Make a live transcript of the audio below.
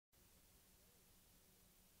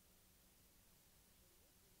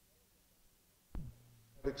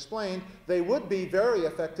explained, they would be very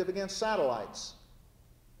effective against satellites.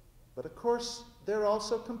 But of course, they're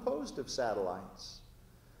also composed of satellites.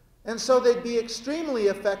 And so they'd be extremely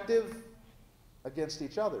effective against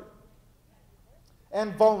each other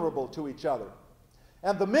and vulnerable to each other.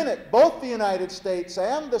 And the minute both the United States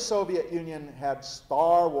and the Soviet Union had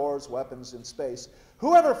Star Wars weapons in space,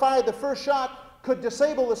 whoever fired the first shot could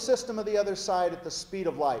disable the system of the other side at the speed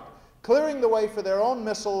of light, clearing the way for their own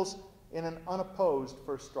missiles in an unopposed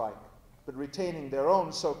first strike, but retaining their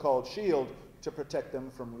own so-called shield to protect them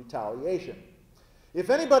from retaliation. If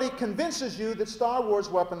anybody convinces you that Star Wars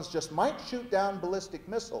weapons just might shoot down ballistic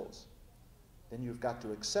missiles, then you've got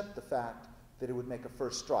to accept the fact that it would make a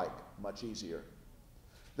first strike much easier.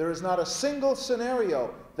 There is not a single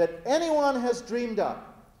scenario that anyone has dreamed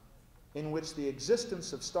up in which the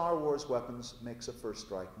existence of Star Wars weapons makes a first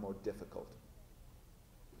strike more difficult.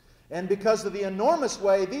 And because of the enormous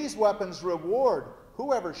way these weapons reward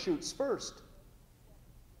whoever shoots first,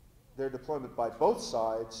 their deployment by both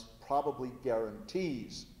sides probably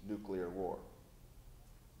guarantees nuclear war.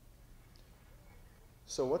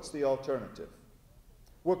 So what's the alternative?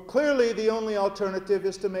 Well, clearly the only alternative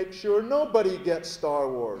is to make sure nobody gets Star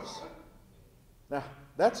Wars. Now,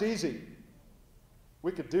 that's easy.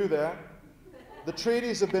 We could do that. The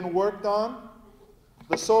treaties have been worked on.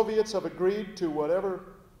 The Soviets have agreed to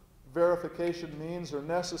whatever verification means are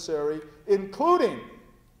necessary, including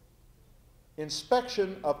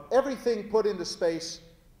inspection of everything put into space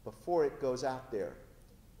before it goes out there.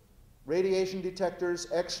 Radiation detectors,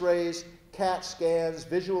 X-rays, CAT scans,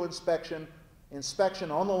 visual inspection, inspection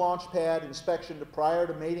on the launch pad, inspection prior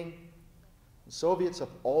to mating. The Soviets have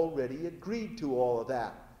already agreed to all of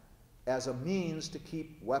that as a means to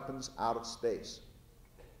keep weapons out of space.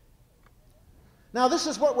 Now, this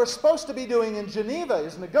is what we're supposed to be doing in Geneva,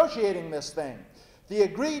 is negotiating this thing. The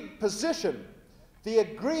agreed position, the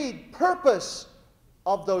agreed purpose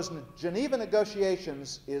of those Geneva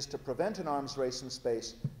negotiations is to prevent an arms race in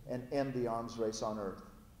space and end the arms race on Earth.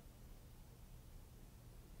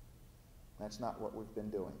 That's not what we've been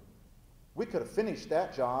doing. We could have finished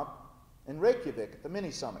that job in Reykjavik at the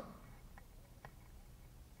mini-summit.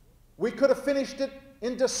 We could have finished it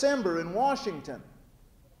in December in Washington.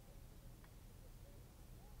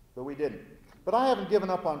 But we didn't. But I haven't given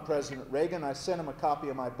up on President Reagan. I sent him a copy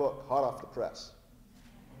of my book, hot off the press.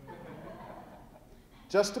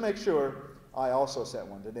 Just to make sure, I also sent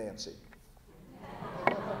one to Nancy.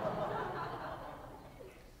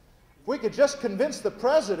 If we could just convince the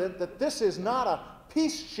president that this is not a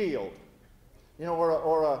peace shield, you know,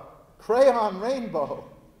 or a crayon rainbow,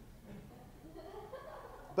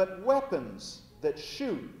 but weapons that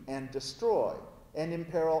shoot and destroy and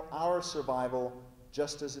imperil our survival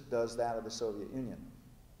just as it does that of the Soviet Union.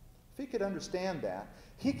 If he could understand that,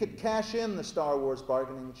 he could cash in the Star Wars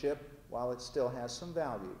bargaining chip while it still has some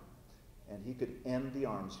value, and he could end the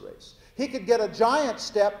arms race. He could get a giant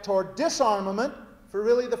step toward disarmament for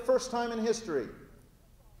really the first time in history.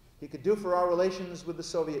 He could do for our relations with the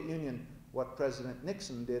Soviet Union what President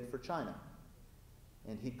Nixon did for China.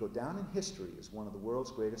 And he'd go down in history as one of the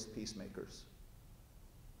world's greatest peacemakers.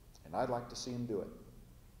 And I'd like to see him do it.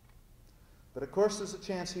 But of course, there's a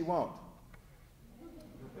chance he won't.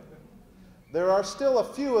 There are still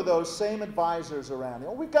a few of those same advisors around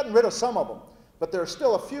him. We've gotten rid of some of them, but there are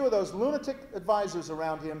still a few of those lunatic advisors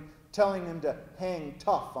around him telling him to hang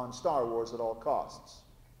tough on Star Wars at all costs.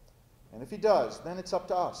 And if he does, then it's up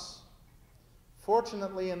to us.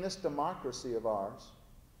 Fortunately, in this democracy of ours,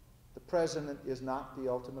 the president is not the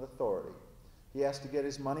ultimate authority. He has to get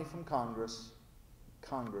his money from Congress.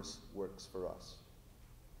 Congress works for us.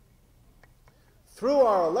 Through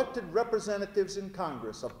our elected representatives in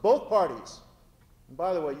Congress of both parties, and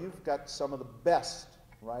by the way, you've got some of the best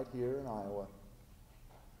right here in Iowa.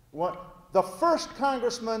 The first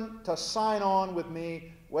congressman to sign on with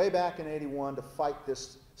me way back in '81 to fight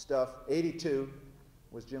this stuff, '82,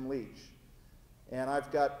 was Jim Leach. And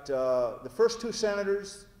I've got the first two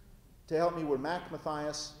senators to help me were Mac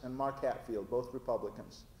Mathias and Mark Hatfield, both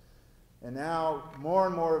Republicans. And now more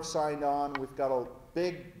and more have signed on. We've got a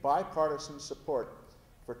big bipartisan support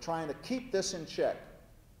for trying to keep this in check.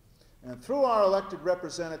 And through our elected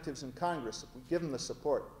representatives in Congress, if we give them the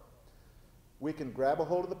support, we can grab a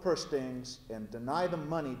hold of the purse strings and deny them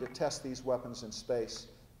money to test these weapons in space,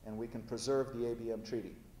 and we can preserve the ABM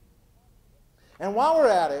treaty. And while we're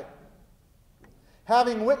at it,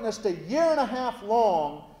 having witnessed a 1.5 year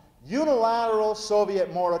long unilateral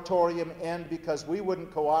Soviet moratorium end because we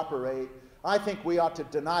wouldn't cooperate, I think we ought to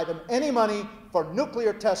deny them any money for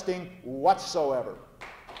nuclear testing whatsoever.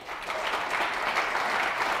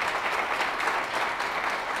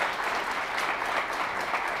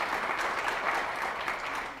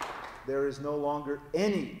 is no longer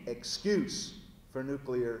any excuse for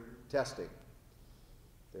nuclear testing.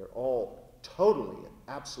 They're all totally and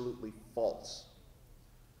absolutely false.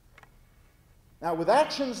 Now, with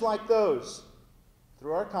actions like those,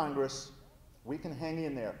 through our Congress, we can hang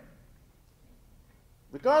in there,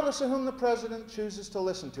 regardless of whom the president chooses to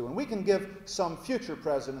listen to. And we can give some future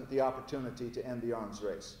president the opportunity to end the arms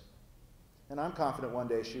race. And I'm confident one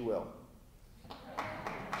day she will.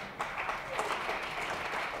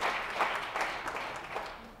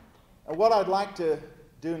 And what I'd like to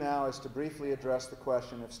do now is to briefly address the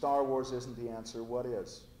question, if Star Wars isn't the answer, what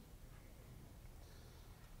is?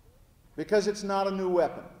 Because it's not a new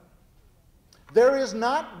weapon. There is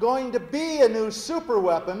not going to be a new super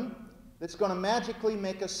weapon that's going to magically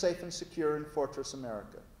make us safe and secure in Fortress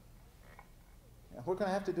America. And we're going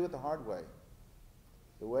to have to do it the hard way,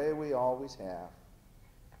 the way we always have.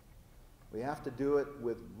 We have to do it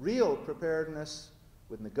with real preparedness,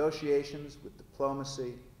 with negotiations, with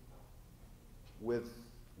diplomacy, with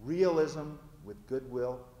realism, with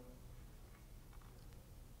goodwill.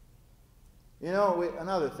 You know,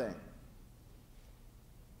 another thing.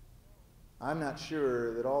 I'm not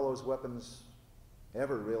sure that all those weapons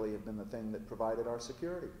ever really have been the thing that provided our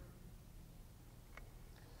security.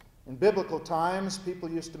 In biblical times, people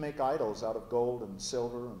used to make idols out of gold and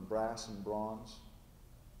silver and brass and bronze.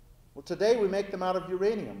 Well, today we make them out of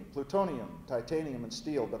uranium, plutonium, titanium, and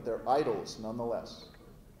steel, but they're idols nonetheless.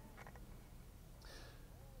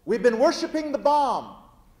 We've been worshiping the bomb,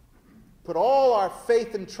 put all our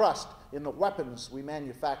faith and trust in the weapons we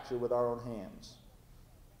manufacture with our own hands.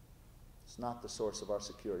 It's not the source of our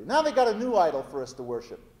security. Now they got a new idol for us to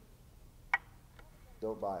worship.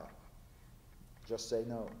 Don't buy it. Just say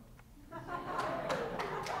no.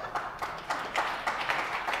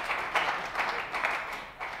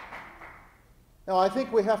 Now, I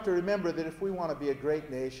think we have to remember that if we want to be a great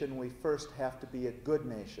nation, we first have to be a good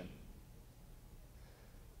nation.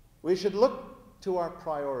 We should look to our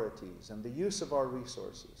priorities and the use of our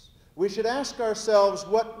resources. We should ask ourselves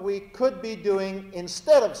what we could be doing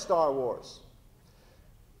instead of Star Wars.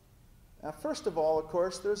 Now, first of all, of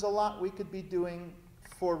course, there's a lot we could be doing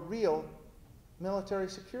for real military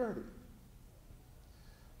security.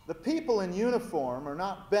 The people in uniform are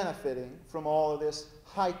not benefiting from all of this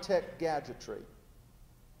high-tech gadgetry.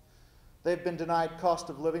 They've been denied cost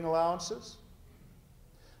of living allowances.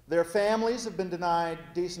 Their families have been denied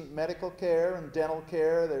decent medical care and dental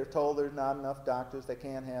care. They're told there's not enough doctors, they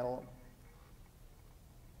can't handle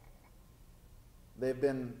them.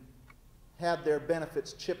 They've had their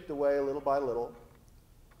benefits chipped away little by little.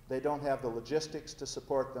 They don't have the logistics to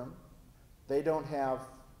support them. They don't have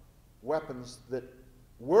weapons that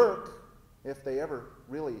work if they ever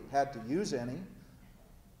really had to use any.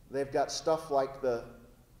 They've got stuff like the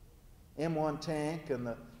M1 tank and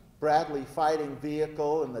the Bradley fighting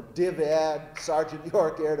vehicle and the DivAd Sergeant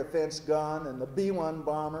York air defense gun and the B-1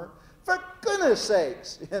 bomber. For goodness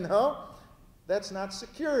sakes, you know, that's not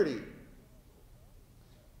security.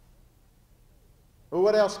 Well,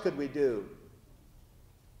 what else could we do?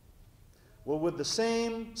 Well, with the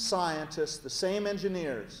same scientists, the same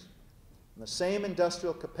engineers, and the same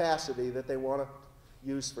industrial capacity that they want to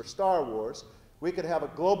use for Star Wars, we could have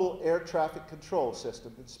a global air traffic control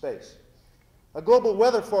system in space. A global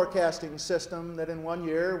weather forecasting system that in 1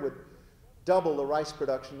 year would double the rice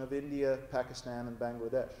production of India, Pakistan, and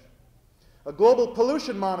Bangladesh. A global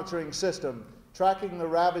pollution monitoring system tracking the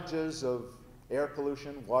ravages of air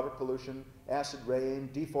pollution, water pollution, acid rain,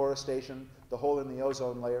 deforestation, the hole in the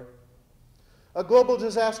ozone layer. A global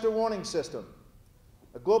disaster warning system.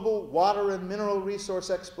 A global water and mineral resource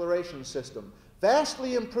exploration system.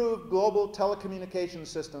 Vastly improved global telecommunication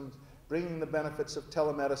systems bringing the benefits of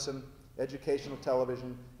telemedicine, educational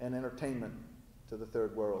television, and entertainment to the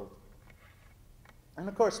third world. And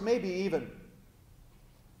of course, maybe even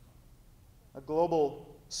a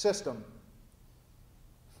global system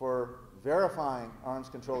for verifying arms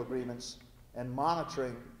control agreements and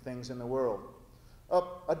monitoring things in the world.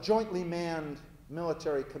 A jointly manned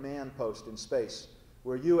military command post in space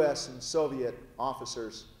where U.S. and Soviet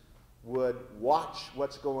officers would watch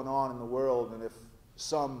what's going on in the world, and if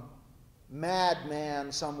some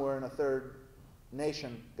madman somewhere in a third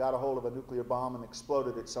nation got a hold of a nuclear bomb and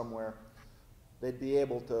exploded it somewhere, they'd be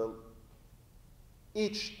able to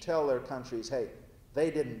each tell their countries, hey, they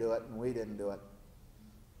didn't do it and we didn't do it.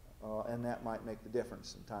 And that might make the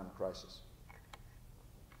difference in time of crisis.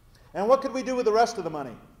 And what could we do with the rest of the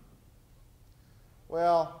money?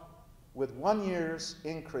 Well, with 1 year's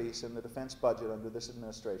increase in the defense budget under this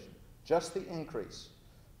administration, just the increase,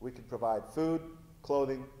 we could provide food,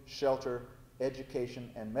 clothing, shelter, education,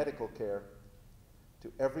 and medical care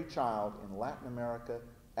to every child in Latin America,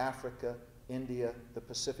 Africa, India, the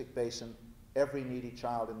Pacific Basin, every needy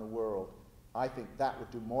child in the world, I think that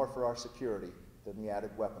would do more for our security than the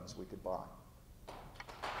added weapons we could buy.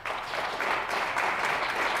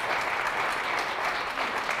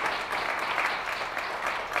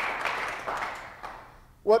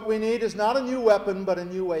 What we need is not a new weapon, but a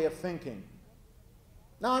new way of thinking.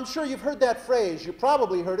 Now, I'm sure you've heard that phrase. You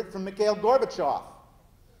probably heard it from Mikhail Gorbachev.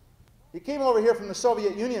 He came over here from the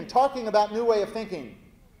Soviet Union talking about new way of thinking.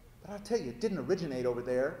 But I'll tell you, it didn't originate over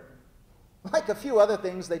there. Like a few other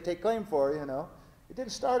things they take claim for, you know. It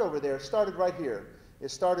didn't start over there. It started right here. It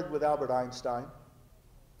started with Albert Einstein.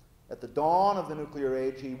 At the dawn of the nuclear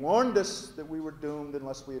age, he warned us that we were doomed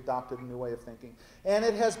unless we adopted a new way of thinking. And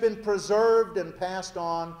it has been preserved and passed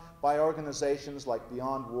on by organizations like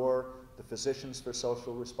Beyond War, the Physicians for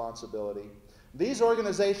Social Responsibility. These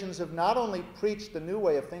organizations have not only preached the new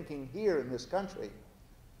way of thinking here in this country,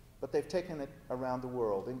 but they've taken it around the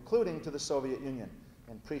world, including to the Soviet Union,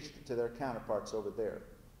 and preached it to their counterparts over there.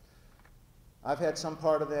 I've had some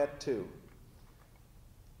part of that too.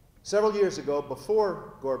 Several years ago,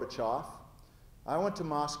 before Gorbachev, I went to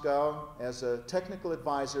Moscow as a technical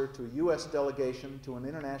advisor to a U.S. delegation to an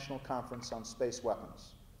international conference on space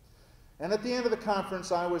weapons. And at the end of the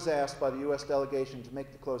conference, I was asked by the U.S. delegation to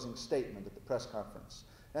make the closing statement at the press conference.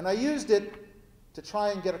 And I used it to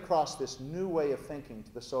try and get across this new way of thinking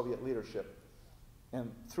to the Soviet leadership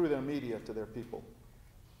and through their media to their people.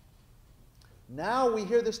 Now we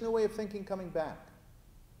hear this new way of thinking coming back.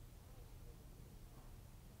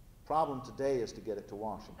 Problem today is to get it to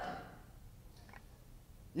Washington.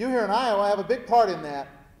 You here in Iowa have a big part in that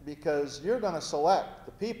because you're going to select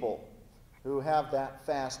the people who have that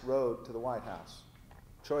fast road to the White House.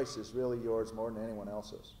 Choice is really yours more than anyone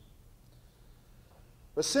else's.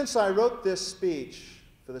 But since I wrote this speech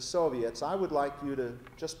for the Soviets, I would like you to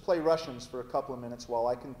just play Russians for a couple of minutes while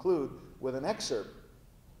I conclude with an excerpt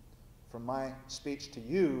from my speech to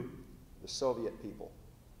you, the Soviet people.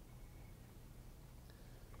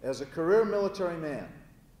 As a career military man,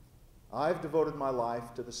 I've devoted my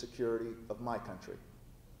life to the security of my country.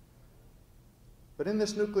 But in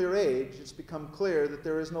this nuclear age, it's become clear that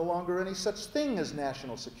there is no longer any such thing as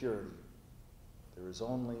national security. There is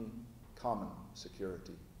only common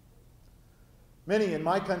security. Many in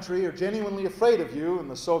my country are genuinely afraid of you in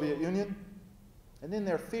the Soviet Union, and in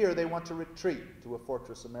their fear, they want to retreat to a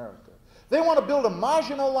fortress America. They want to build a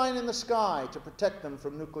Maginot Line in the sky to protect them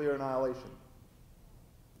from nuclear annihilation.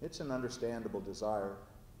 It's an understandable desire,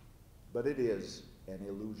 but it is an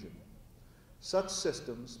illusion. Such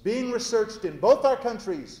systems, being researched in both our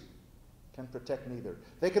countries, can protect neither.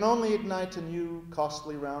 They can only ignite a new,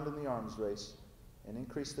 costly round in the arms race and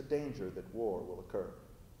increase the danger that war will occur.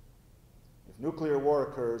 If nuclear war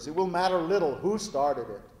occurs, it will matter little who started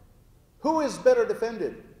it, who is better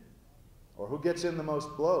defended, or who gets in the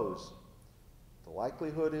most blows. The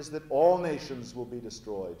likelihood is that all nations will be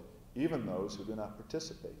destroyed, even those who do not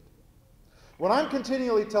participate. What I'm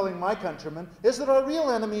continually telling my countrymen is that our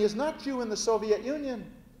real enemy is not you in the Soviet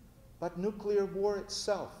Union, but nuclear war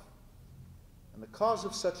itself. And the cause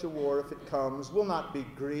of such a war, if it comes, will not be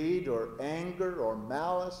greed or anger or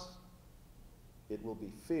malice. It will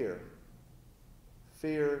be fear.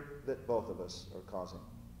 Fear that both of us are causing.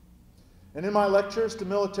 And in my lectures to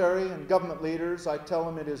military and government leaders, I tell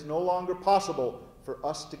them it is no longer possible for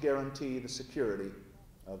us to guarantee the security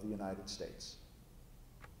of the United States,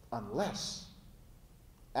 unless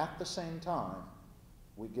at the same time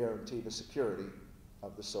we guarantee the security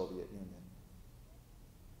of the Soviet Union.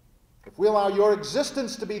 If we allow your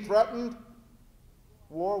existence to be threatened,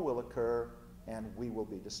 war will occur and we will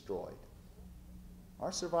be destroyed.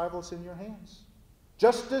 Our survival is in your hands,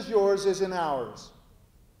 just as yours is in ours.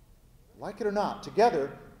 Like it or not,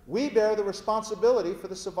 together we bear the responsibility for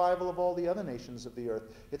the survival of all the other nations of the earth.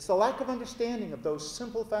 It's the lack of understanding of those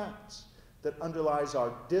simple facts that underlies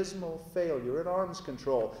our dismal failure at arms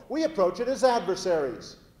control. We approach it as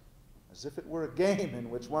adversaries, as if it were a game in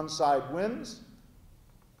which one side wins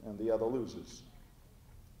and the other loses.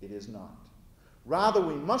 It is not. Rather,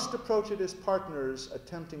 we must approach it as partners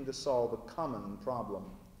attempting to solve a common problem,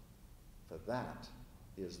 for that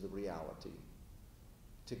is the reality.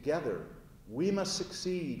 Together, we must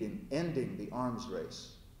succeed in ending the arms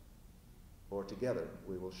race, or together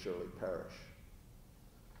we will surely perish.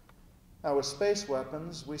 Now, with space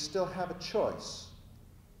weapons, we still have a choice,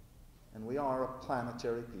 and we are a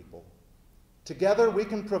planetary people. Together, we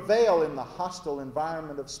can prevail in the hostile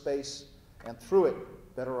environment of space and through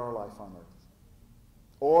it better our life on Earth.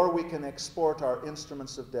 Or we can export our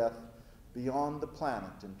instruments of death beyond the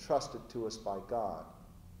planet entrusted to us by God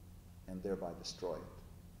and thereby destroy it.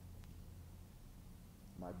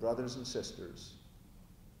 My brothers and sisters,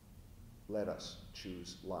 let us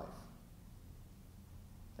choose life.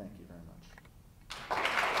 Thank you very much.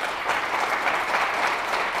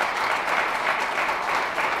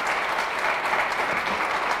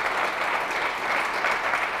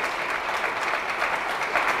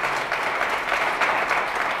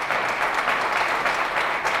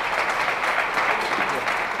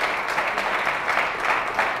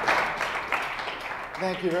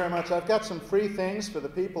 Thank you very much. I've got some free things for the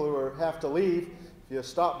people who have to leave. If you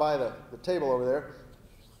stop by the table over there.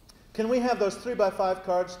 Can we have those 3x5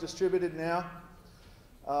 cards distributed now?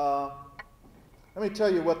 Let me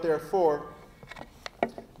tell you what they're for.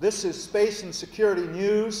 This is Space and Security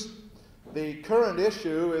News. The current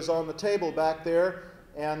issue is on the table back there,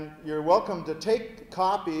 and you're welcome to take a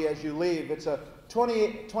copy as you leave. It's a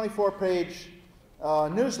 24-page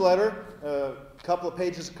newsletter, a couple of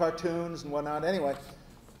pages of cartoons and whatnot. Anyway,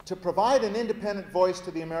 to provide an independent voice to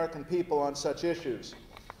the American people on such issues.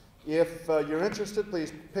 If you're interested,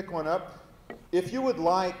 please pick one up. If you would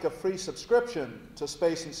like a free subscription to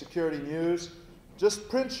Space and Security News, just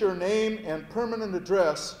print your name and permanent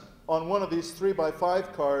address on one of these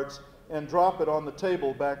 3x5 cards and drop it on the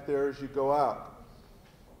table back there as you go out.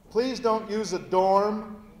 Please don't use a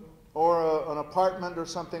dorm or an apartment or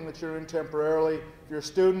something that you're in temporarily. If you're a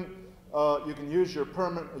student, you can use your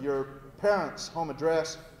parents' home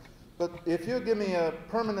address. But if you give me a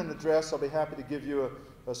permanent address, I'll be happy to give you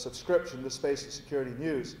a subscription to Space and Security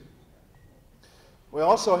News. We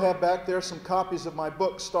also have back there some copies of my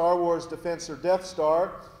book, Star Wars, Defense, or Death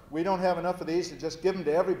Star. We don't have enough of these to just give them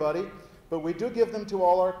to everybody, but we do give them to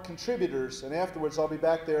all our contributors, and afterwards I'll be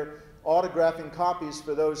back there autographing copies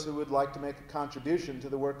for those who would like to make a contribution to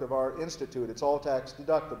the work of our institute. It's all tax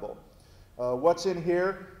deductible. What's in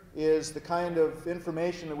here is the kind of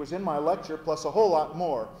information that was in my lecture, plus a whole lot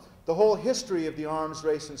more. The whole history of the arms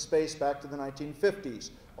race in space back to the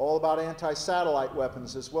 1950s, all about anti-satellite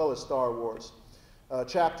weapons as well as Star Wars. A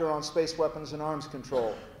chapter on space weapons and arms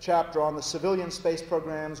control. Chapter on the civilian space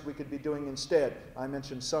programs we could be doing instead. I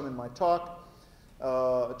mentioned some in my talk.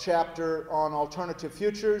 A chapter on alternative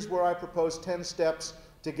futures where I propose 10 steps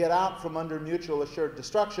to get out from under mutual assured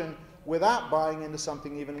destruction without buying into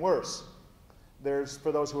something even worse. There's,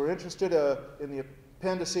 for those who are interested, in the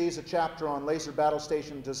appendices, a chapter on laser battle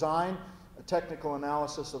station design, a technical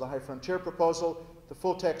analysis of the High Frontier proposal, the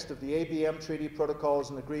full text of the ABM treaty protocols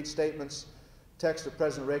and agreed statements, text of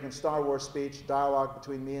President Reagan's Star Wars speech, dialogue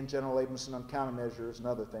between me and General Abramson on countermeasures and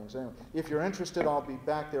other things. Anyway, if you're interested, I'll be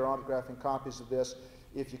back there autographing copies of this.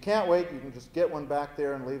 If you can't wait, you can just get one back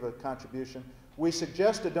there and leave a contribution. We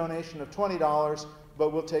suggest a donation of $20,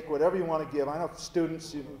 but we'll take whatever you want to give. I know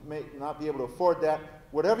students, you may not be able to afford that.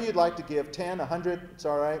 Whatever you'd like to give, 10, 100, it's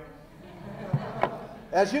all right.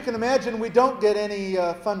 As you can imagine, we don't get any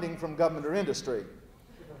funding from government or industry.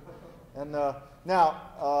 And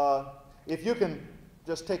now, if you can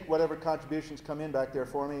just take whatever contributions come in back there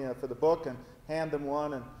for me for the book and hand them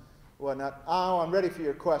one and whatnot. Oh, I'm ready for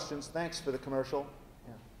your questions. Thanks for the commercial.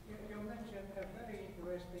 Yeah. You mentioned a very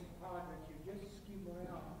interesting part that you just skimmed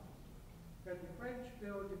around, that the French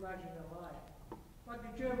built the Maginot Line, but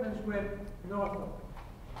the Germans went northward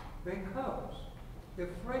because the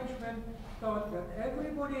Frenchmen thought that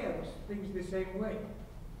everybody else thinks the same way.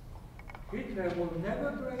 Hitler will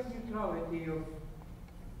never break neutrality of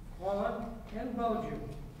Holland and Belgium,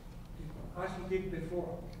 as he did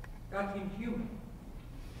before. That's inhuman.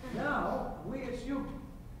 Now, we assume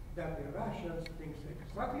that the Russians think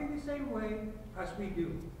exactly the same way as we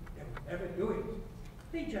do. They would never do it.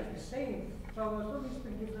 They're just the same fellows, only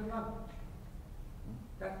speak different language.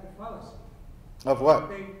 That's the fallacy. Of what?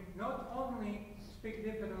 They not only speak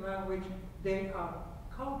different language, they are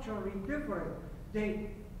culturally different. They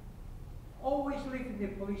always live in the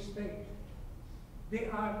police state. They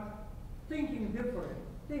are thinking different.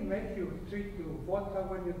 They make you treat you vodka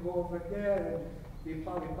when you go over there and the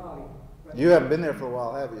pali-pali. You haven't been there for a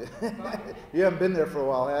while, have you? You haven't been there for a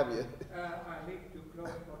while, have you? I lived too close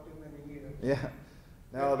for too many years. Yeah.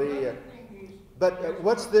 Now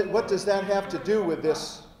what does that have to do with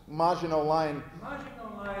this Maginot Line?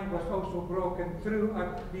 Maginot Line was also broken through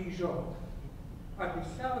at Dijon, at the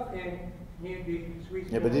south end near the Swiss border.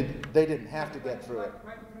 Yeah, but they didn't have to get through it.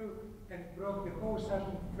 Went through and broke the whole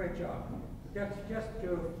southern French army. That's just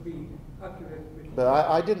to be accurate with. But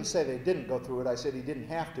I didn't say they didn't go through it. I said he didn't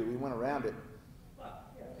have to. He went around it. Well,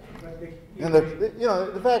 yes, but And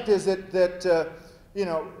the fact is that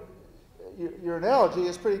your analogy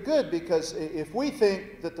is pretty good, because if we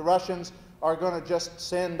think that the Russians are going to just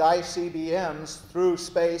send ICBMs through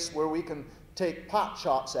space where we can take pot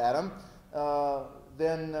shots at them,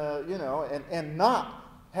 then, you know, and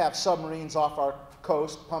not have submarines off our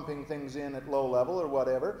coast pumping things in at low level or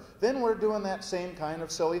whatever, then we're doing that same kind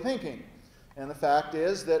of silly thinking. And the fact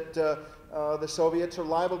is that the Soviets are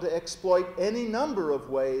liable to exploit any number of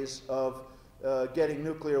ways of getting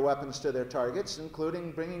nuclear weapons to their targets,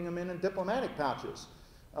 including bringing them in diplomatic pouches.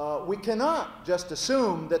 We cannot just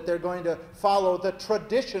assume that they're going to follow the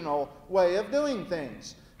traditional way of doing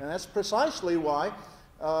things. And that's precisely why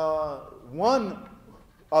one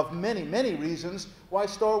of many, many reasons why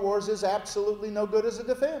Star Wars is absolutely no good as a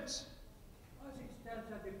defense. As it stands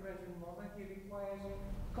at the present moment, it requires,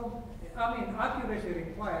 accuracy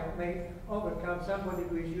required may overcome somebody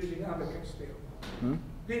who is using American steel. Hmm?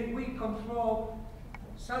 Then we control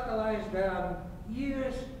satellites that are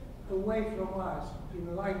years away from us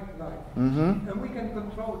in light life, and we can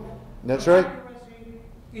control them. That's so right. Accuracy,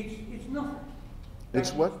 it's nothing.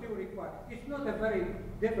 It's what? Still required. It's not a very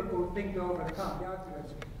difficult thing to overcome, the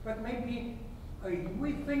accuracy. But maybe if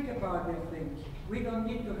we think about these things, we don't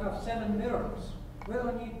need to have 7 mirrors. We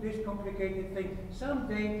don't need this complicated thing.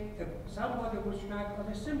 Someday, somebody will strike on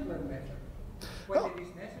a simpler measure. When it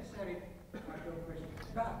is necessary, I don't question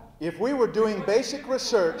that. If we were doing basic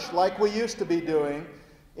research like we used to be doing,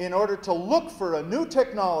 in order to look for a new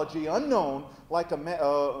technology unknown, like an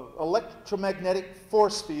electromagnetic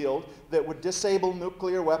force field that would disable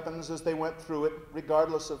nuclear weapons as they went through it,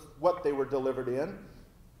 regardless of what they were delivered in,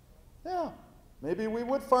 yeah, maybe we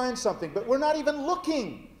would find something. But we're not even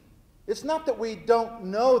looking. It's not that we don't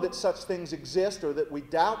know that such things exist or that we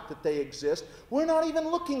doubt that they exist. We're not even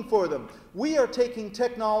looking for them. We are taking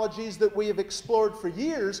technologies that we have explored for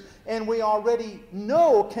years and we already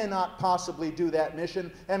know cannot possibly do that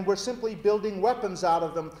mission, and we're simply building weapons out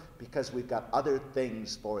of them because we've got other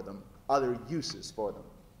things for them, other uses for them.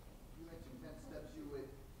 You mentioned 10 steps you would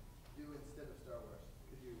do instead of Star Wars.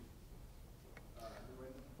 Could you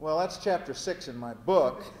Well, that's chapter 6 in my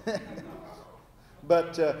book.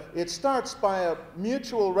 But it starts by a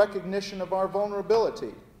mutual recognition of our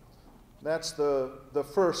vulnerability. That's the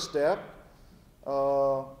first step.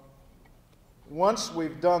 Once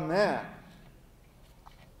we've done that,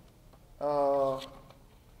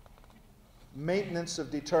 maintenance of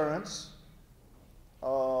deterrence.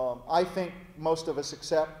 I think most of us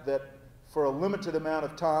accept that for a limited amount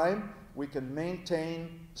of time, we can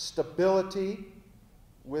maintain stability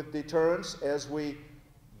with deterrence as we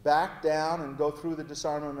back down and go through the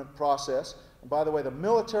disarmament process. And by the way, the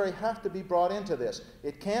military have to be brought into this.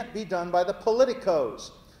 It can't be done by the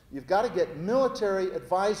politicos. You've got to get military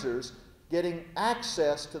advisors getting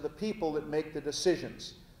access to the people that make the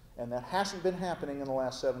decisions. And that hasn't been happening in the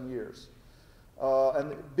last 7 years.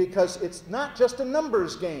 And because it's not just a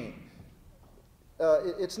numbers game.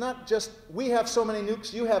 It's not just we have so many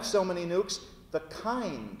nukes, you have so many nukes. The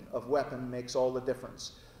kind of weapon makes all the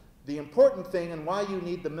difference. The important thing, and why you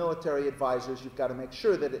need the military advisors, you've got to make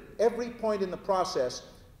sure that at every point in the process,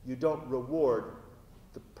 you don't reward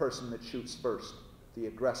the person that shoots first, the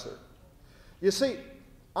aggressor. You see,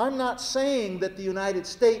 I'm not saying that the United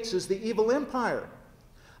States is the evil empire.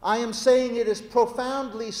 I am saying it is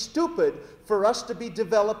profoundly stupid for us to be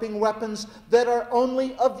developing weapons that are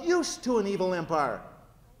only of use to an evil empire.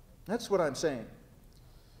 That's what I'm saying.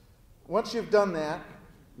 Once you've done that,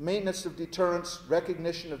 maintenance of deterrence,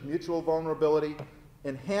 recognition of mutual vulnerability,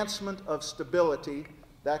 enhancement of stability.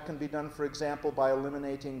 That can be done, for example, by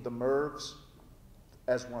eliminating the MIRVs,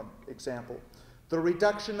 as one example. The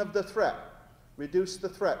reduction of the threat. Reduce the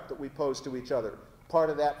threat that we pose to each other. Part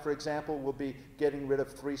of that, for example, will be getting rid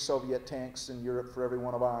of 3 Soviet tanks in Europe for every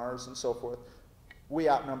one of ours and so forth. We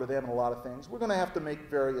outnumber them in a lot of things. We're going to have to make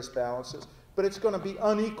various balances, but it's going to be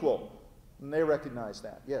unequal, and they recognize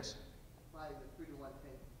that. Yes? By the 3-to-1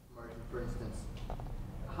 tank margin, for instance,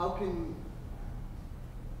 how can,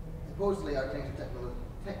 supposedly our tanks are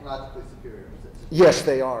technologically superior? Yes,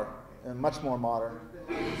 they are, and much more modern.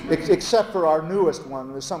 Except for our newest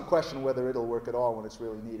one. There's some question whether it'll work at all when it's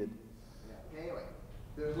really needed. Yeah. Anyway,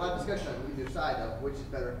 there's a lot of discussion on either side of which is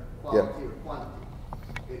better, quality or quantity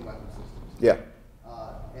in weapon systems. Yeah.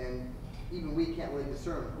 And even we can't really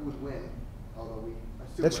discern who would win, although we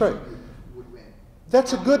assume That's right. who would win.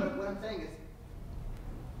 That's a good... What I'm saying is...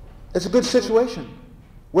 It's a good situation,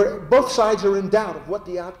 where both sides are in doubt of what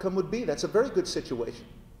the outcome would be. That's a very good situation.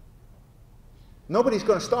 Nobody's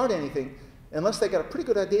going to start anything unless they got a pretty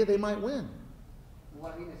good idea they might win.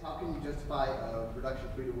 What I mean is, how can you justify a reduction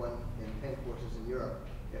 3-to-1 in tank forces in Europe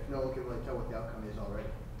if no one can really tell what the outcome is already?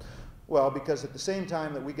 Well, because at the same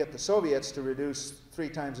time that we get the Soviets to reduce 3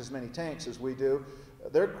 times as many tanks as we do,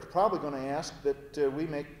 they're probably going to ask that we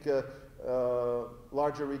make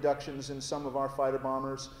larger reductions in some of our fighter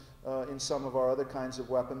bombers, in some of our other kinds of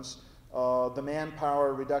weapons. The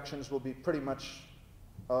manpower reductions will be pretty much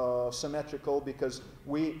symmetrical because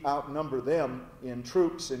we outnumber them in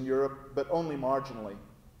troops in Europe, but only marginally,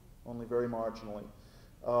 only very marginally.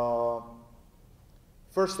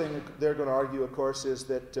 First thing they're going to argue, of course, is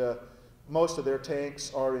that most of their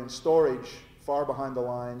tanks are in storage far behind the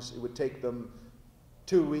lines. It would take them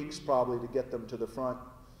 2 weeks probably to get them to the front,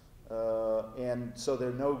 and so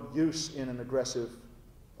they're no use in an aggressive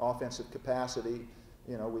offensive capacity.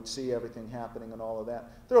 You know, we'd see everything happening and all of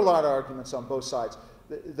that. There are a lot of arguments on both sides.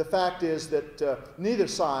 The fact is that neither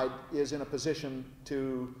side is in a position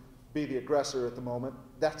to be the aggressor at the moment.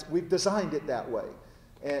 We've designed it that way.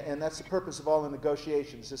 And that's the purpose of all the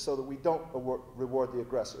negotiations, is so that we don't reward the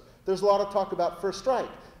aggressor. There's a lot of talk about first strike.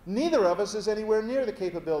 Neither of us is anywhere near the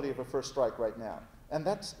capability of a first strike right now. And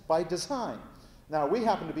that's by design. Now, we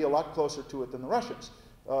happen to be a lot closer to it than the Russians,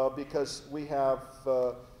 because we have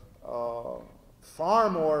far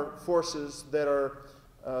more forces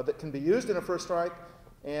that can be used in a first strike,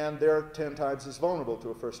 and they're 10 times as vulnerable to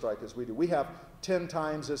a first strike as we do. We have 10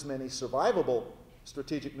 times as many survivable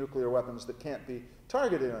strategic nuclear weapons that can't be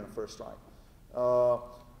targeted in a first strike.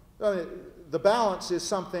 I mean, the balance is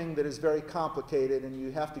something that is very complicated, and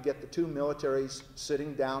you have to get the two militaries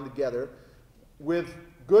sitting down together with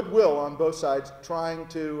goodwill on both sides, trying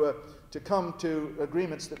to come to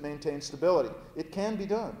agreements that maintain stability. It can be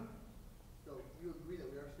done. So you agree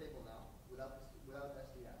that we are stable now without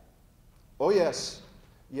SDI? Oh yes,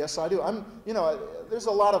 yes I do. There's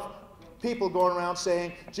a lot of people going around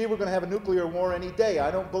saying, "Gee, we're going to have a nuclear war any day."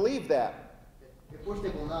 I don't believe that. If we're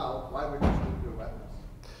stable now, why would we use nuclear weapons?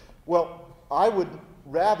 Well, I would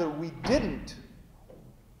rather we didn't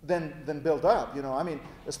than build up. You know, I mean,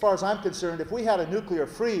 as far as I'm concerned, if we had a nuclear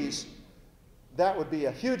freeze, that would be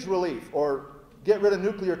a huge relief. Or get rid of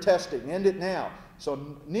nuclear testing, end it now,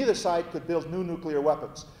 so neither side could build new nuclear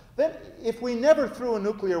weapons. Then, if we never threw a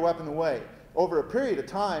nuclear weapon away, over a period of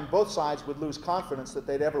time, both sides would lose confidence that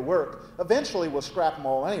they'd ever work. Eventually, we'll scrap them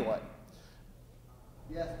all anyway.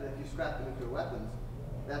 Yes, but if you scrap the nuclear weapons,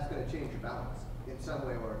 that's going to change your balance in some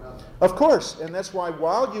way or another. Of course, and that's why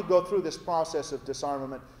while you go through this process of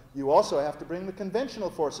disarmament, you also have to bring the conventional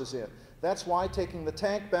forces in. That's why taking the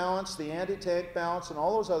tank balance, the anti-tank balance, and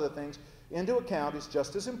all those other things into account is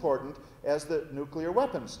just as important as the nuclear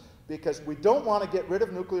weapons. Because we don't want to get rid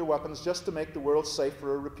of nuclear weapons just to make the world safe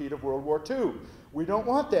for a repeat of World War II. We don't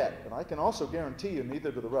want that. And I can also guarantee you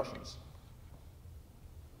neither do the Russians.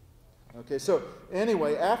 Okay, so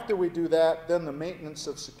anyway, after we do that, then the maintenance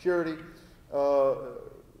of security,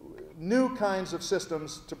 new kinds of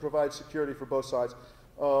systems to provide security for both sides,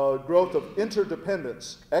 growth of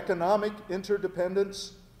interdependence, economic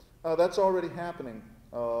interdependence, that's already happening.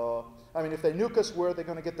 I mean, if they nuke us, where are they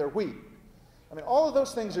going to get their wheat? I mean, all of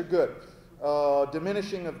those things are good.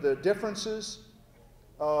 Diminishing of the differences.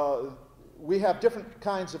 We have different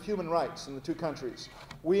kinds of human rights in the two countries.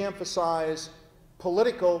 We emphasize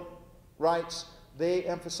political rights. They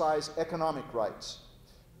emphasize economic rights.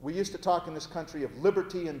 We used to talk in this country of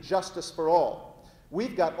liberty and justice for all.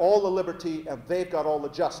 We've got all the liberty and they've got all the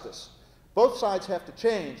justice. Both sides have to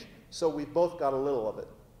change, so we've both got a little of it,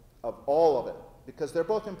 of all of it, because they're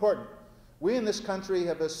both important. We in this country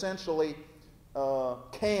have essentially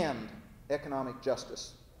canned economic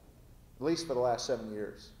justice, at least for the last 7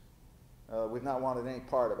 years. We've not wanted any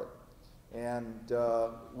part of it. And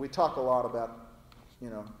we talk a lot about,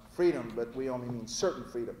 freedom, but we only mean certain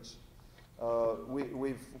freedoms.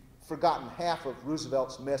 We've forgotten half of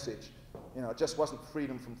Roosevelt's message. It just wasn't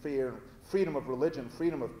freedom from fear, freedom of religion,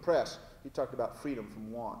 freedom of press. He talked about freedom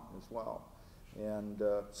from want as well. And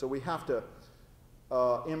so we have to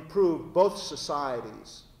improve both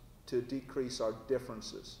societies to decrease our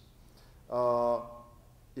differences. The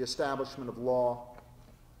establishment of law.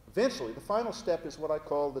 Eventually, the final step is what I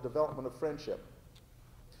call the development of friendship.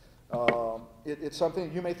 It's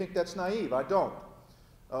something, you may think that's naive. I don't.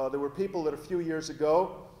 There were people that a few years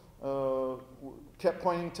ago kept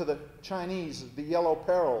pointing to the Chinese, the Yellow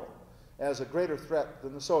Peril, as a greater threat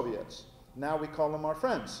than the Soviets. Now we call them our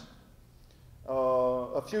friends.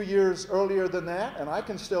 A few years earlier than that, and I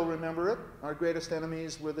can still remember it, our greatest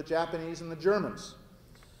enemies were the Japanese and the Germans.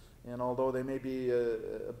 And although they may be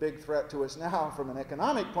a big threat to us now from an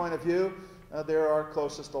economic point of view, they're our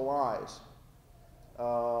closest allies.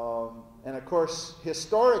 And of course,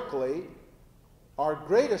 historically, our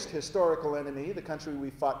greatest historical enemy, the country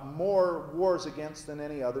we fought more wars against than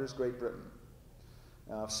any other, is Great Britain.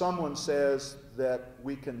 Now, if someone says that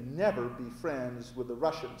we can never be friends with the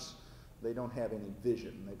Russians, they don't have any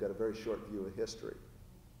vision. They've got a very short view of history.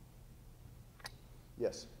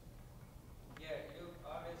 Yes. Yeah, you've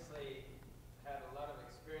obviously had a lot of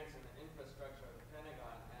experience in the infrastructure of the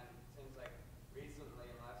Pentagon, and it seems like recently,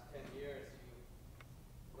 in the last 10 years, you've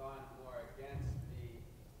gone more against the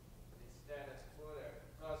status quo there.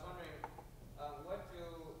 So I was wondering, what do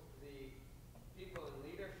the people in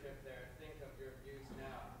leadership there think of your views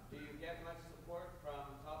now? Do you get much support from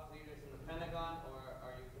top leaders in the Pentagon, or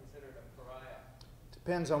are you considered a pariah?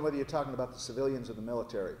 Depends on whether you're talking about the civilians or the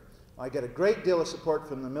military. I get a great deal of support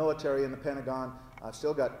from the military and the Pentagon. I've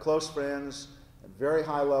still got close friends at very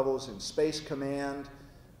high levels in Space Command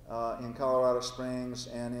in Colorado Springs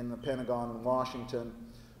and in the Pentagon in Washington.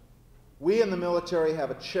 We in the military have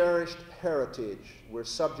a cherished heritage. We're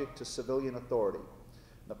subject to civilian authority.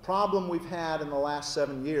 The problem we've had in the last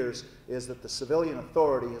 7 years is that the civilian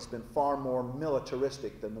authority has been far more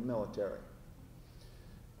militaristic than the military.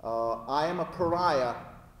 I am a pariah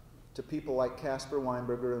to people like Caspar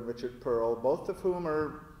Weinberger and Richard Pearl, both of whom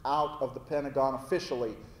are out of the Pentagon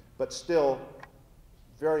officially, but still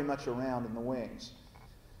very much around in the wings.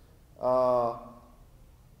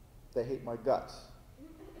 They hate my guts.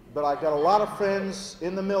 But I've got a lot of friends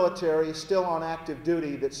in the military still on active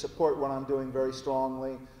duty that support what I'm doing very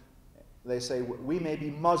strongly. They say, we may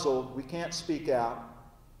be muzzled, we can't speak out.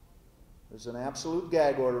 There's an absolute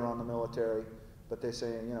gag order on the military. But they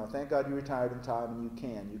say, you know, thank God you retired in time and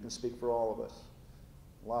you can speak for all of us.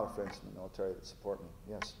 A lot of friends in the military that support me,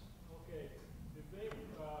 yes. Okay, if they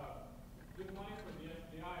give money from the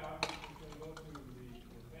FBI, obviously it's going to go to the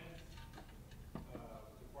Defense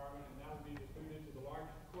Department, and that will be distributed to the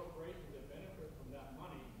large corporations that benefit from that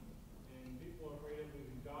money. And people are afraid of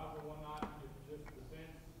losing jobs or whatnot if just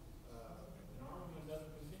defense and armament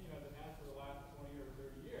doesn't continue as it has for the last 20 or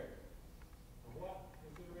 30 years. What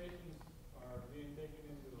considerations are being taken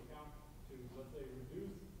into account to, let's say,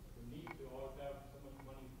 reduce the need to always have so much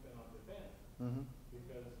money spent on defense? Mm-hmm.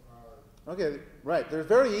 Because our... Okay, right. There's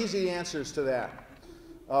very easy answers to that.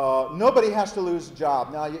 Nobody has to lose a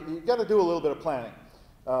job. Now, you've got to do a little bit of planning.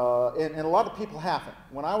 And a lot of people haven't.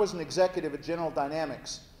 When I was an executive at General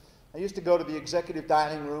Dynamics, I used to go to the executive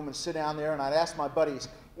dining room and sit down there, and I'd ask my buddies,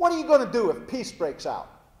 what are you going to do if peace breaks out?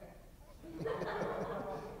 You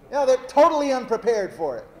know, they're totally unprepared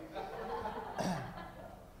for it.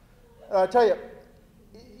 I tell you,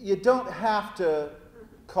 you don't have to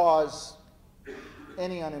cause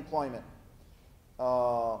any unemployment.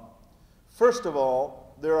 First of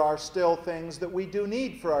all, there are still things that we do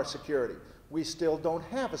need for our security. We still don't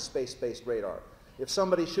have a space-based radar. If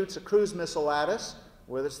somebody shoots a cruise missile at us,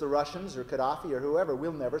 whether it's the Russians or Gaddafi or whoever,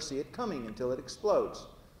 we'll never see it coming until it explodes.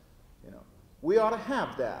 You know, we ought to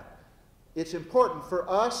have that. It's important for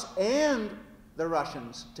us and the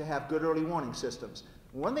Russians to have good early warning systems.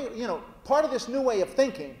 When they, you know, part of this new way of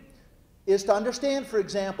thinking is to understand, for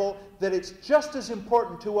example, that it's just as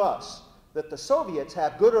important to us that the Soviets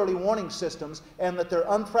have good early warning systems and that they're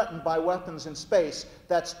unthreatened by weapons in space.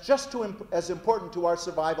 That's just as important to our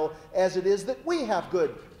survival as it is that we have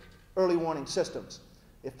good early warning systems.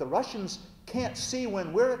 If the Russians can't see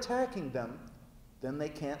when we're attacking them, then they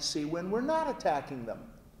can't see when we're not attacking them.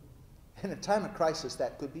 In a time of crisis,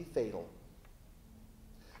 that could be fatal.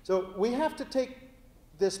 So we have to take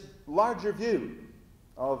this larger view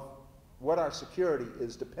of what our security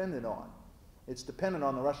is dependent on. It's dependent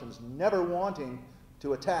on the Russians never wanting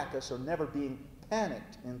to attack us or never being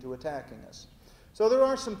panicked into attacking us. So there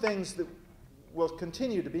are some things that will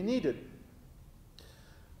continue to be needed.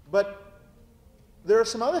 But there are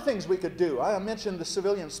some other things we could do. I mentioned the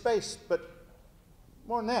civilian space, but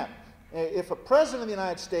more than that. If a president of the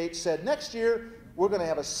United States said, next year we're going to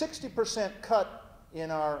have a 60% cut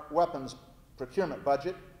in our weapons procurement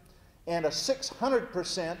budget and a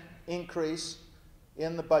 600% increase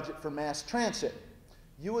in the budget for mass transit,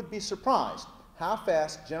 you would be surprised how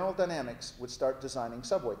fast General Dynamics would start designing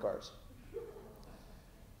subway cars.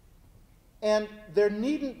 And there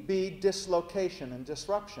needn't be dislocation and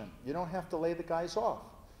disruption. You don't have to lay the guys off.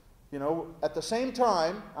 You know, at the same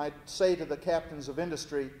time, I'd say to the captains of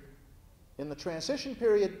industry, in the transition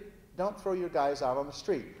period, don't throw your guys out on the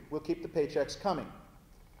street. We'll keep the paychecks coming.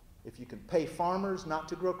 If you can pay farmers not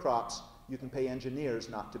to grow crops, you can pay engineers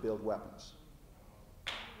not to build weapons.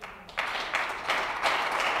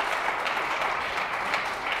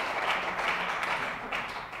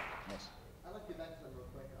 Yes. I'd like to get back to that real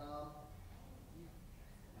quick.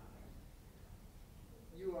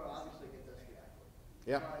 You are obviously against SDI.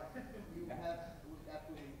 Yeah. But you have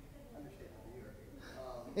absolutely understand how you're.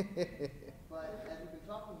 But as we've been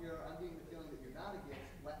talking here, I'm getting the feeling that you're not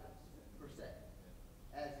against weapons per se,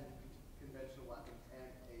 as in conventional weapons and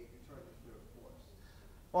a deterrent nuclear force.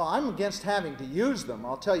 Well, I'm against having to use them,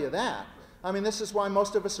 I'll tell you that. I mean, this is why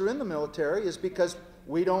most of us are in the military, is because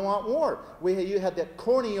we don't want war. You had that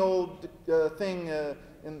corny old thing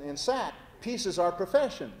in SAC, peace is our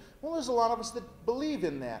profession. Well, there's a lot of us that believe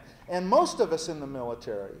in that. And most of us in the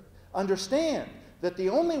military understand that the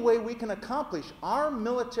only way we can accomplish our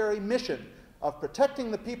military mission of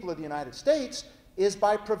protecting the people of the United States is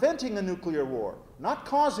by preventing a nuclear war, not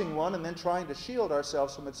causing one and then trying to shield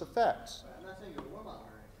ourselves from its effects. I'm not saying you're a warmonger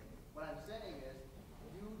or anything. What I'm saying is,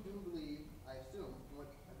 you do believe, I assume, from what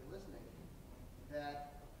I've been listening,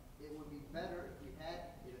 that it would be better if we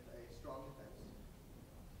had a strong defense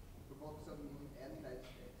for both the Soviet Union and the United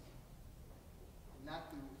States.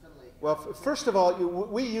 Not to suddenly... Well, first of all,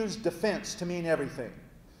 we use defense to mean everything.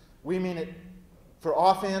 We mean it for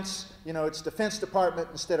offense, you know, it's Defense Department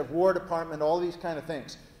instead of War Department, all these kind of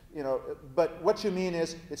things. You know, but what you mean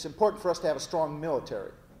is it's important for us to have a strong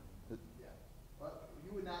military. Yeah. But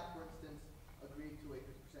you would not, for instance, agree to a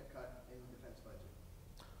 50% cut in the defense budget?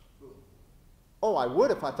 Boom. Oh, I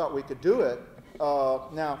would if I thought we could do it.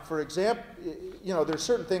 Now, for example, you know, there's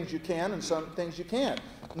certain things you can and some things you can't.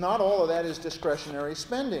 Not all of that is discretionary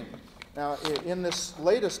spending. Now, in this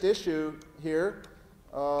latest issue here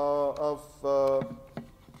of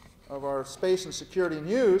our Space and Security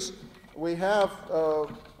News, we have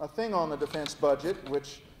a thing on the defense budget,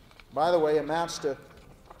 which, by the way, amounts to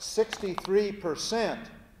 63%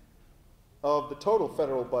 of the total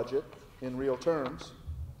federal budget in real terms.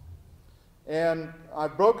 And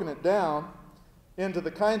I've broken it down into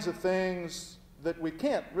the kinds of things that we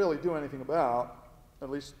can't really do anything about, at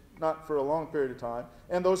least not for a long period of time,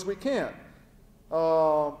 and those we can.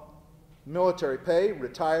 Military pay,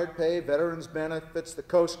 retired pay, veterans benefits, the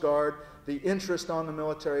Coast Guard, the interest on the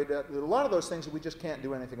military debt. There are a lot of those things that we just can't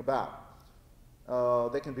do anything about.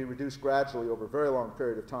 They can be reduced gradually over a very long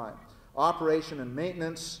period of time. Operation and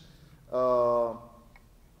maintenance, and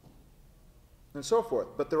so forth.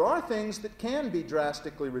 But there are things that can be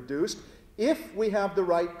drastically reduced if we have the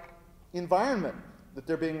right environment, that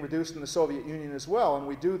they're being reduced in the Soviet Union as well, and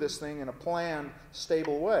we do this thing in a planned,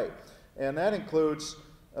 stable way. And that includes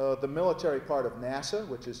the military part of NASA,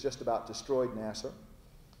 which has just about destroyed NASA,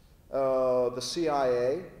 the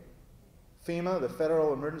CIA, FEMA, the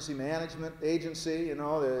Federal Emergency Management Agency, you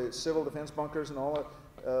know, the civil defense bunkers and all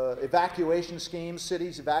the evacuation schemes,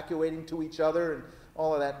 cities evacuating to each other and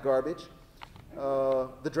all of that garbage,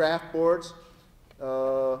 the draft boards,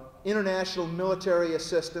 international military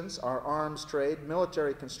assistance, our arms trade,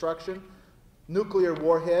 military construction, nuclear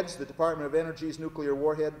warheads, the Department of Energy's nuclear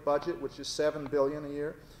warhead budget, which is $7 billion a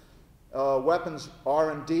year, weapons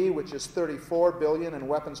R&D, which is $34 billion, and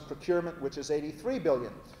weapons procurement, which is $83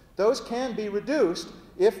 billion. Those can be reduced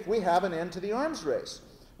if we have an end to the arms race.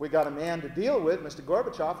 We got a man to deal with, Mr.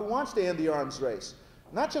 Gorbachev, who wants to end the arms race.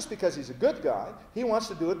 Not just because he's a good guy, he wants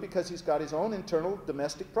to do it because he's got his own internal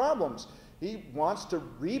domestic problems. He wants to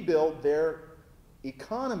rebuild their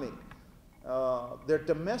economy, their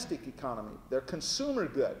domestic economy, their consumer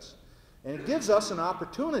goods. And it gives us an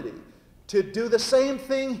opportunity to do the same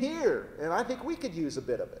thing here. And I think we could use a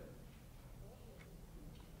bit of it.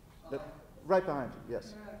 Right behind you,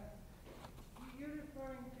 yes. You're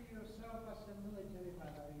referring to yourself as a military man,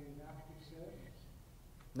 are you in active service?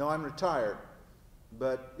 No, I'm retired.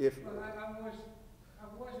 But if... Well, I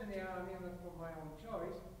was in the army for my own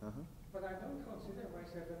choice, but I don't consider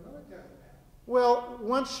myself a military man. Well,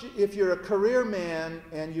 if you're a career man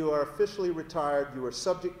and you are officially retired, you are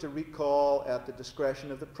subject to recall at the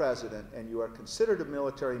discretion of the president, and you are considered a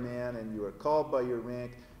military man, and you are called by your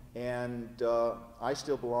rank, and I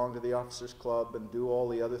still belong to the officers club and do all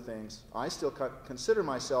the other things. I still consider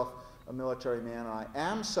myself a military man. I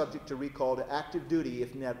am subject to recall to active duty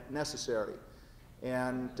if necessary.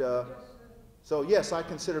 And so yes, I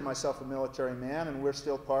consider myself a military man, and we're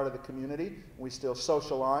still part of the community. We still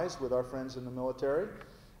socialize with our friends in the military.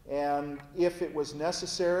 And if it was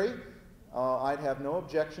necessary, I'd have no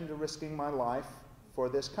objection to risking my life for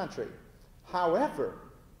this country. However,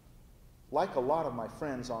 like a lot of my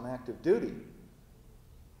friends on active duty,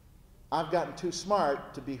 I've gotten too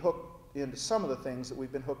smart to be hooked into some of the things that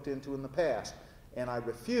we've been hooked into in the past. And I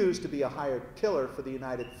refuse to be a hired killer for the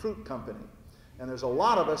United Fruit Company. And there's a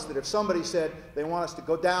lot of us that if somebody said they want us to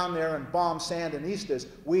go down there and bomb Sandinistas,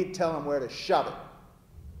 we'd tell them where to shove it.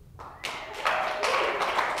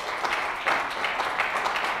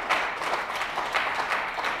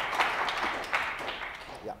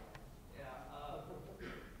 Yeah.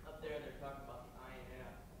 Up there they're talking about the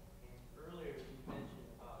INF. And earlier you mentioned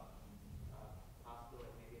about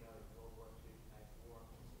possibility maybe another World War II type war.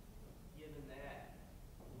 Given that,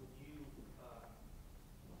 would you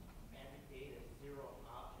advocate a zero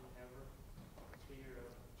option ever fear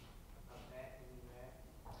of that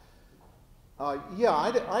Yeah,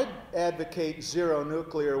 I'd advocate zero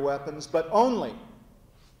nuclear weapons, but only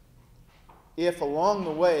if along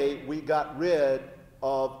the way we got rid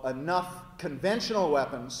of enough conventional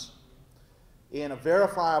weapons in a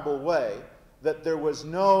verifiable way that there was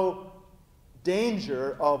no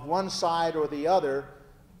danger of one side or the other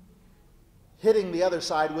hitting the other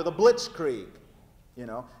side with a blitzkrieg, you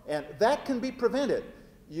know, and that can be prevented.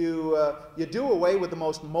 You do away with the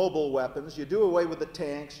most mobile weapons, you do away with the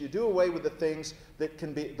tanks, you do away with the things that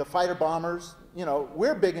can be, the fighter bombers, you know,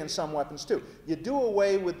 we're big in some weapons too. You do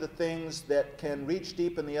away with the things that can reach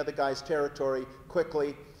deep in the other guy's territory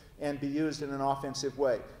quickly and be used in an offensive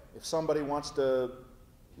way. If somebody wants to,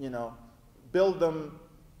 you know, build them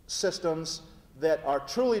systems that are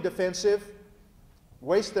truly defensive,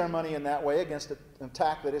 waste their money in that way against an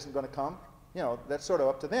attack that isn't going to come, you know, that's sort of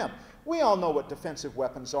up to them. We all know what defensive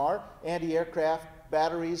weapons are. Anti-aircraft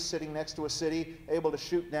batteries sitting next to a city, able to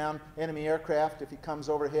shoot down enemy aircraft if he comes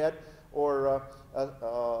overhead, or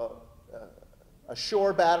a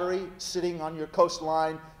shore battery sitting on your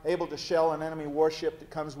coastline, able to shell an enemy warship that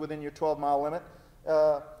comes within your 12-mile limit.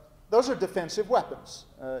 Those are defensive weapons,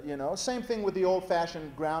 you know. Same thing with the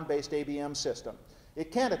old-fashioned ground-based ABM system.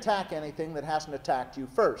 It can't attack anything that hasn't attacked you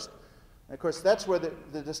first. And of course, that's where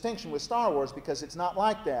the distinction with Star Wars, because it's not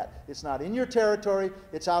like that. It's not in your territory.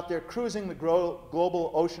 It's out there cruising the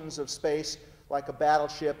global oceans of space like a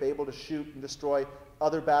battleship, able to shoot and destroy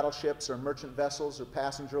other battleships or merchant vessels or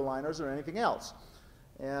passenger liners or anything else.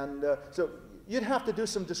 And so you'd have to do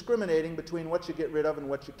some discriminating between what you get rid of and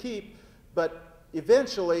what you keep, but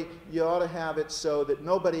eventually you ought to have it so that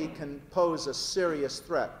nobody can pose a serious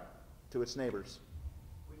threat to its neighbors.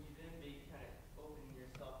 Would you then be kind of opening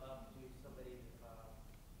yourself up to somebody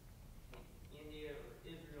in India or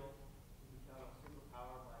Israel to become a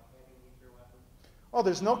superpower by having nuclear weapons? Oh,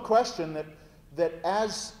 there's no question that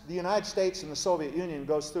as the United States and the Soviet Union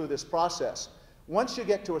goes through this process, once you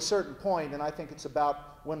get to a certain point, and I think it's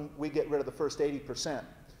about when we get rid of the first 80%,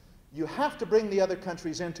 you have to bring the other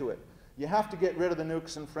countries into it. You have to get rid of the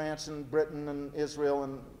nukes in France and Britain and Israel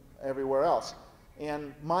and everywhere else.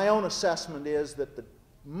 And my own assessment is that the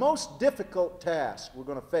most difficult task we're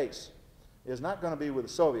going to face is not going to be with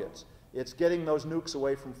the Soviets. It's getting those nukes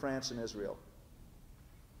away from France and Israel.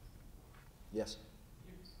 Yes?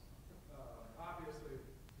 Obviously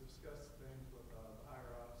discussed things with the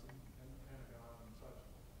higher-ups and the Pentagon and such.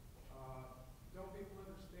 Don't people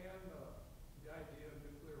understand the idea of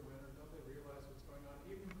nuclear winter? Don't they realize what's going on?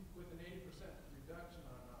 Even with an 80% reduction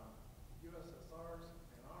on USSR's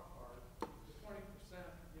and our part, the 20%,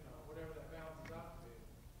 you know, whatever that balances out to be,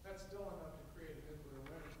 that's still enough to create a nuclear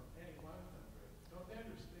winter from any one country. Don't they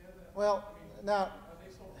understand that? Well, I mean, now, are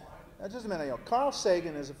they so blinded? just a minute. You know, Carl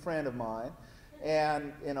Sagan is a friend of mine,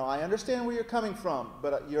 and you know, I understand where you're coming from,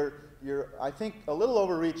 but you're I think, a little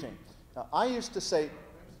overreaching. Now, I used to say,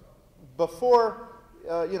 before,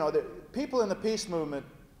 you know, the people in the peace movement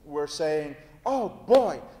were saying, "Oh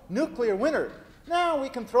boy, nuclear winter! Now we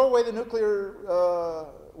can throw away the nuclear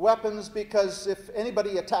weapons because if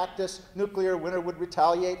anybody attacked us, nuclear winter would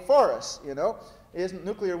retaliate for us." You know, isn't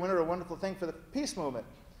nuclear winter a wonderful thing for the peace movement?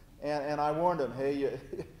 And I warned them, hey,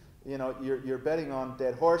 you know, you're betting on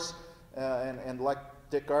dead horse. And like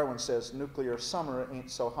Dick Irwin says, nuclear summer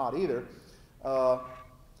ain't so hot either.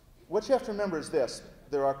 What you have to remember is this.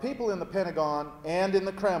 There are people in the Pentagon and in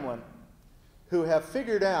the Kremlin who have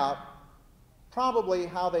figured out probably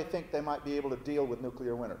how they think they might be able to deal with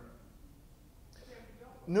nuclear winter.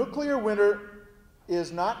 Nuclear winter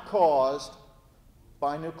is not caused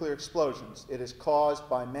by nuclear explosions. It is caused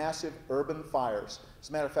by massive urban fires. As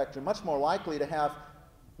a matter of fact, you're much more likely to have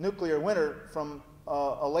nuclear winter from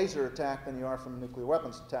a laser attack than you are from a nuclear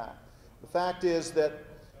weapons attack. The fact is that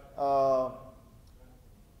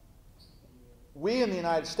we in the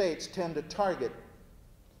United States tend to target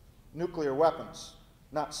nuclear weapons,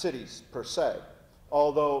 not cities per se,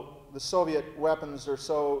 although the Soviet weapons are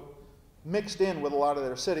so mixed in with a lot of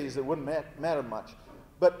their cities that it wouldn't matter much.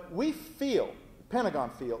 But we feel, the Pentagon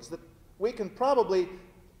feels, that we can probably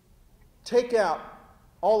take out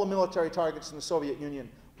all the military targets in the Soviet Union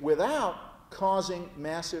without causing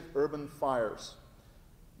massive urban fires.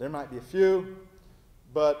 There might be a few,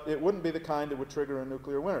 but it wouldn't be the kind that would trigger a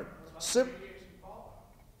nuclear winter.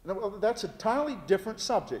 No, well, that's an entirely different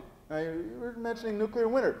subject. Now, you were mentioning nuclear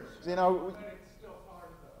winter. You know,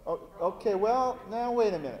 okay, well, now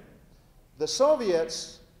wait a minute. The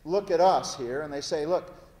Soviets look at us here and they say,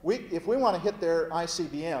 look, if we want to hit their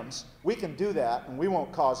ICBMs, we can do that and we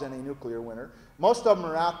won't cause any nuclear winter. Most of them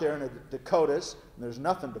are out there in the Dakotas and there's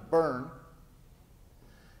nothing to burn.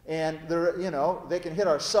 And they're, you know, they can hit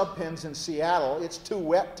our subpins in Seattle. It's too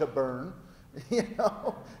wet to burn. You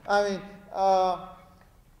know, I mean,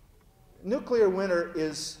 nuclear winter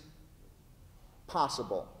is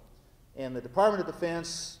possible, and the Department of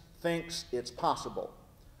Defense thinks it's possible.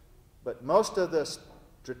 But most of the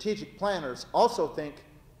strategic planners also think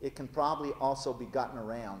it can probably also be gotten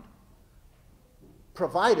around,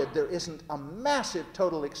 provided there isn't a massive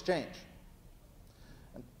total exchange.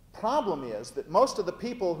 And the problem is that most of the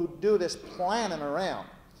people who do this planning around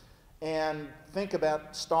and think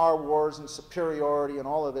about Star Wars and superiority and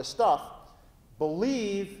all of this stuff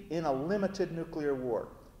believe in a limited nuclear war,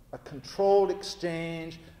 a controlled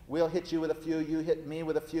exchange. We'll hit you with a few, you hit me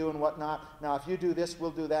with a few and whatnot. Now, if you do this, we'll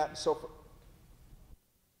do that, and so forth.